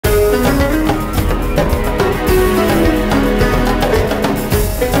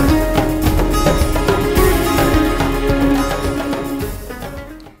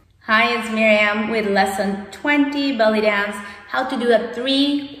lesson 20 belly dance, how to do a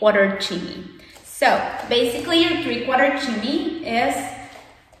 3/4 shimmy. So basically your 3/4 shimmy is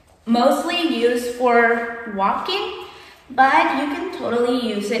mostly used for walking, but you can totally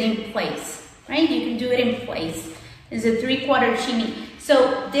use it in place, right? You can do it in place. It's a 3/4 shimmy.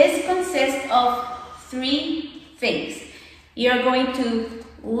 So this consists of 3 things. You're going to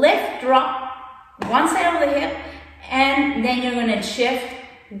lift, drop one side of the hip, and then you're gonna shift,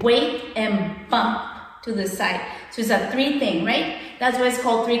 weight, and bump to the side. So it's a 3 thing, right? That's why it's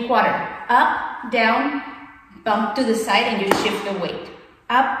called 3/4. Up, down, bump to the side, and you shift the weight.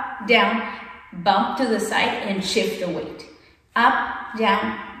 Up, down, bump to the side, and shift the weight. Up, down,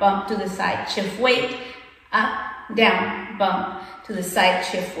 bump to the side, shift weight. Up, down, bump to the side,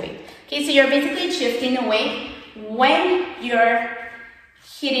 shift weight. Okay, so you're basically shifting the weight when you're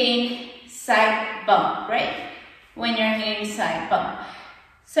hitting side bump, right? When you're hitting side bump.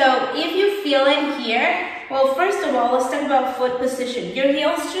 So if you feel it here, well, first of all, let's talk about foot position. Your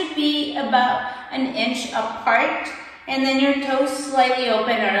heels should be about 1 inch apart, and then your toes slightly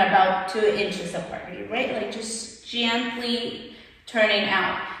open or about 2 inches apart, right? Like just gently turning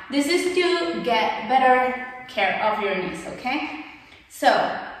out. This is to get better care of your knees, okay? So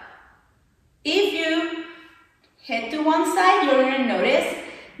if you hit to one side, you're gonna notice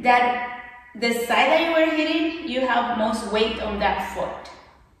that the side that you were hitting, you have most weight on that foot.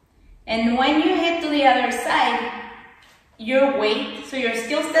 And when you hit to the other side, your weight, so you're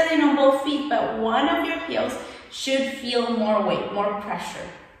still standing on both feet, but one of your heels should feel more weight, more pressure,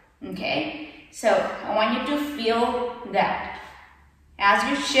 okay? So I want you to feel that. As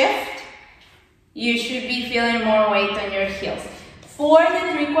you shift, you should be feeling more weight on your heels. For the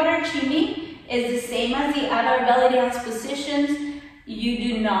 3/4 shimmy, it's the same as the other belly dance positions. You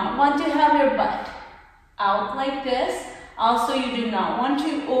do not want to have your butt out like this. Also, you do not want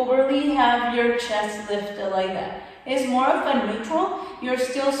to overly have your chest lifted like that. It's more of a neutral. You're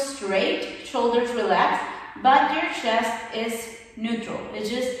still straight, shoulders relaxed, but your chest is neutral. It's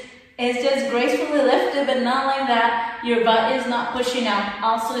just gracefully lifted, but not like that. Your butt is not pushing out.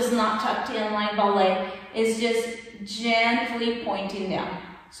 Also, it's not tucked in like ballet. It's just gently pointing down.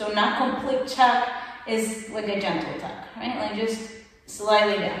 So not complete tuck, is like a gentle tuck, right? Like just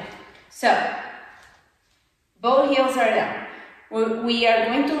slightly down. So both heels are down. We are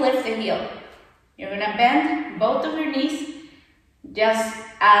going to lift the heel. You're gonna bend both of your knees just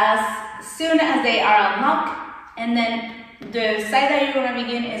as soon as they are unlocked, and then the side that you're gonna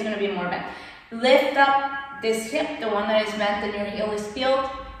begin is gonna be more bent. Lift up this hip, the one that is bent and your heel is peeled.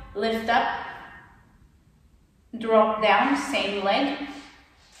 Lift up, drop down, same leg.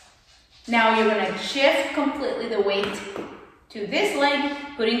 Now you're gonna shift completely the weight to this leg,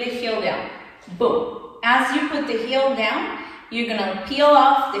 putting the heel down. Boom. As you put the heel down, you're gonna peel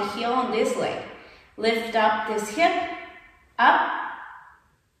off the heel on this leg. Lift up this hip, up.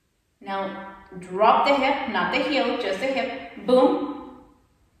 Now drop the hip, not the heel, just the hip. Boom.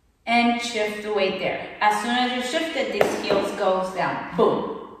 And shift the weight there. As soon as you shift it, this heel goes down. Boom.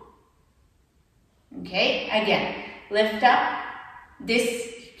 Okay, again, lift up. This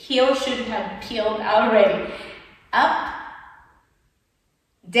heel should have peeled already. Up,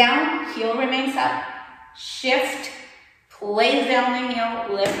 down, heel remains up. Shift, place down the heel,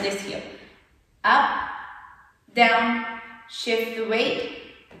 lift this heel. Up, down, shift the weight,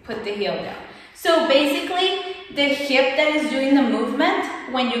 put the heel down. So basically, the hip that is doing the movement,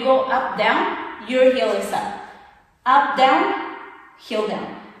 when you go up, down, your heel is up. Up, down, heel down.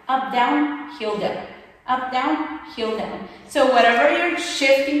 Up, down, heel down. Up, down, heel down. So whatever you're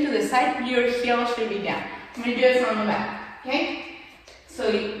shifting to the side, your heel should be down. I'm going to do it from the back, okay? So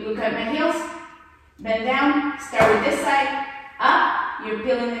you look at my heels, bend down, start with this side, up, you're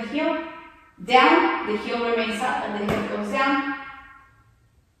peeling the heel, down, the heel remains up and the hip goes down.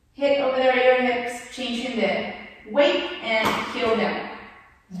 Hit over there your hips, changing the weight and heel down.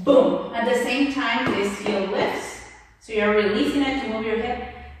 Boom. At the same time, this heel lifts. So you're releasing it to move your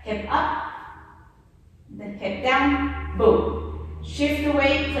hip up, then hip down, boom. Shift the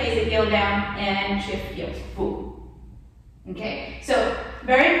weight, place the heel down, and shift heels, boom. Okay, so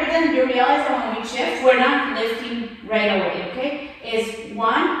very important you realize that when we shift, we're not lifting right away, okay? It's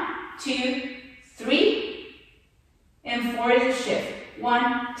 1, 2, 3, and 4 is a shift.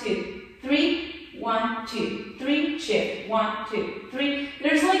 1, 2, 3, 1, 2, 3, shift. 1, 2, 3.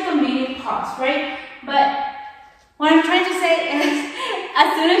 There's like a mini pause, right? But what I'm trying to say is,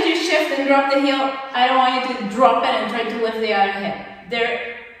 as soon as you shift and drop the heel, I don't want you to drop it and try to lift the other hip.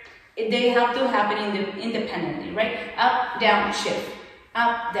 They have to happen independently, right? Up, down, shift.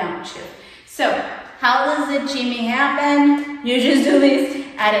 Up, down, shift. So, how does the shimmy happen? You just do this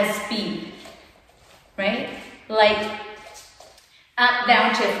at a speed. right? Like up,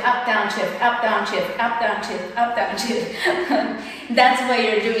 down, shift, up, down, shift, up, down, shift, up, down, shift, up, down, shift. That's what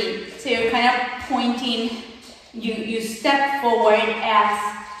you're doing. So you're kind of pointing, you step forward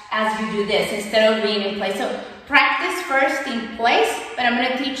as you do this instead of being in place. So practice first in place, but I'm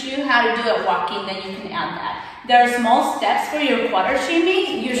going to teach you how to do it walking, then you can add that. There are small steps for your quarter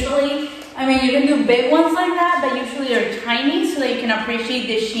shimmy. Usually, I mean, you can do big ones like that, but usually they're tiny so that you can appreciate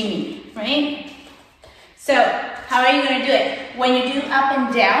the shimmy, right? So how are you going to do it? When you do up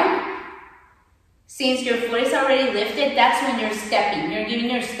and down, since your foot is already lifted, that's when you're stepping. You're giving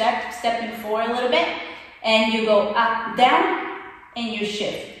your stepping forward a little bit, and you go up, down, and you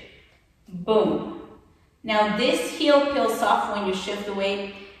shift. Boom. Now this heel peels off when you shift the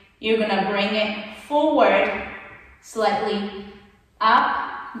weight. You're going to bring it forward slightly,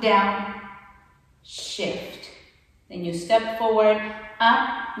 up, down, shift. Then you step forward,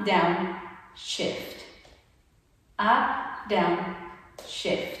 up, down, shift. Up, down,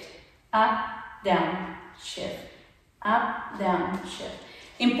 shift. Up, down, shift. Up, down, shift.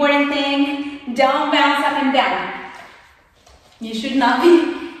 Important thing, don't bounce up and down. You should not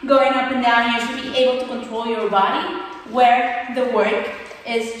be going up and down. You should be able to control your body where the work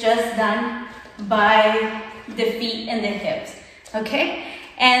is just done by the feet and the hips, okay?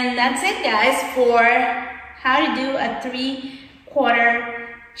 And that's it, guys, for how to do a 3/4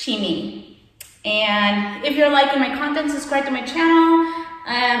 shimmy. And if you're liking my content, subscribe to my channel.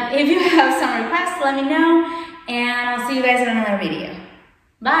 If you have some requests, let me know, and I'll see you guys in another video.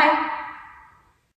 Bye.